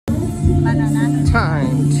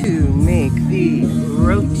Time to make the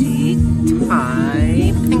roti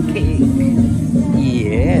Thai pancake.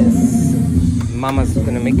 Yes. Mama's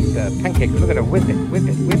gonna make the pancake. Look at her, whip it, whip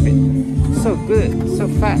it, whip it. So good, so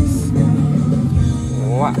fast.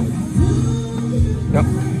 Wow. Yep.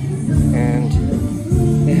 And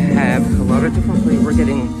they have a lot of different flavors. We're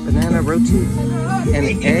getting banana roti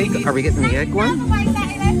and egg. Are we getting the egg one?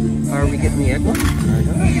 Are we getting the egg one? I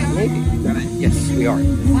don't know. Maybe. Yes, we are.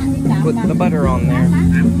 Put the butter on there.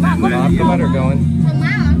 Got the butter going.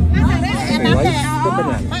 Slice the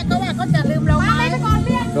banana.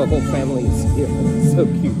 The whole family is here. So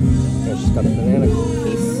cute. Yeah, she's got a banana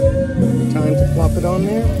piece. Time to plop it on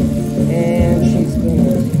there. And she's going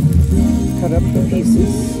to cut up the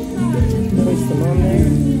pieces. Place them on there.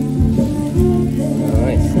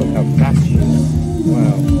 Nice. Look how fast she is.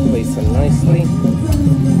 Wow. Place them nicely.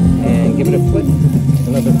 And give it a flip.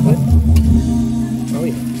 Another flip. Oh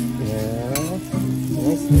yeah. Yeah.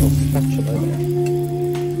 Nice little spatula there.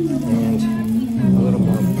 And a little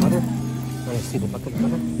more butter. Want to see the bucket of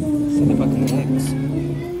butter? See the bucket of eggs.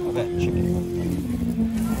 Oh, that chicken.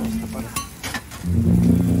 There's the butter.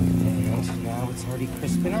 And now it's already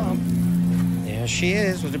crisping up. There she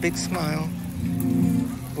is with a big smile.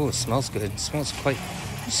 Oh, it smells good. It smells quite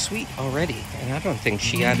sweet already. And I don't think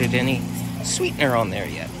she added any sweetener on there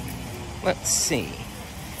yet. Let's see.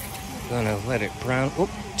 Gonna let it brown. Oh,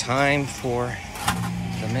 time for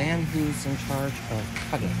the man who's in charge of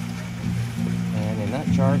cutting. And in that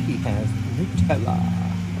jar he has Nutella.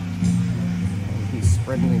 And he's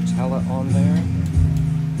spreading Nutella on there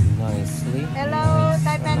nicely. Hello,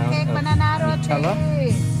 Thai pancake, banana roti. Nutella.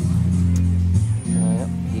 Yep,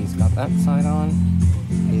 he's got that side on.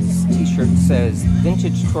 His t-shirt says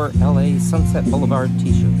Vintage Tour LA Sunset Boulevard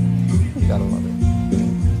t-shirt. You gotta love it.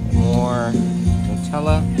 More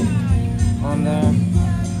Nutella on there.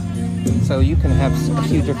 So you can have a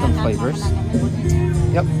few different flavors.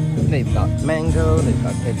 Yep, they've got mango, they've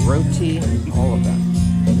got egg roti, all of that.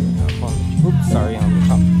 Oops, sorry, on the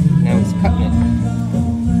top. Now he's cutting it.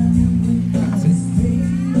 That's it.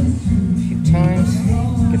 A few times.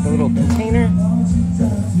 Get the little container.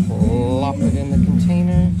 Plop it in the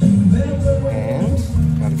container. And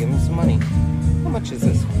gotta give him some money. How much is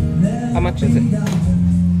this one? How much is it?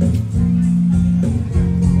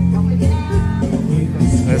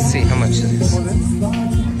 Let's see how much it is.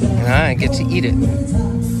 And I get to eat it.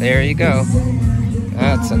 There you go.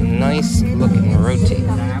 That's a nice looking roti.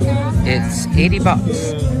 It's 80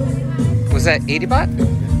 baht. Was that 80 baht?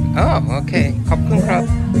 Oh, okay. Khop krab.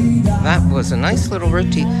 That was a nice little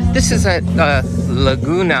roti. This is at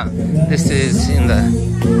Laguna. This is in the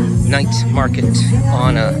night market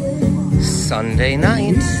on a Sunday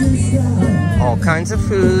night. All kinds of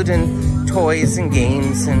food and toys and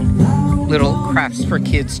games and little crafts for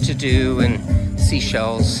kids to do and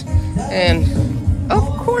seashells. And of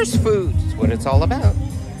course food is what it's all about.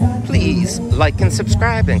 Please like and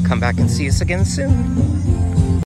subscribe and come back and see us again soon.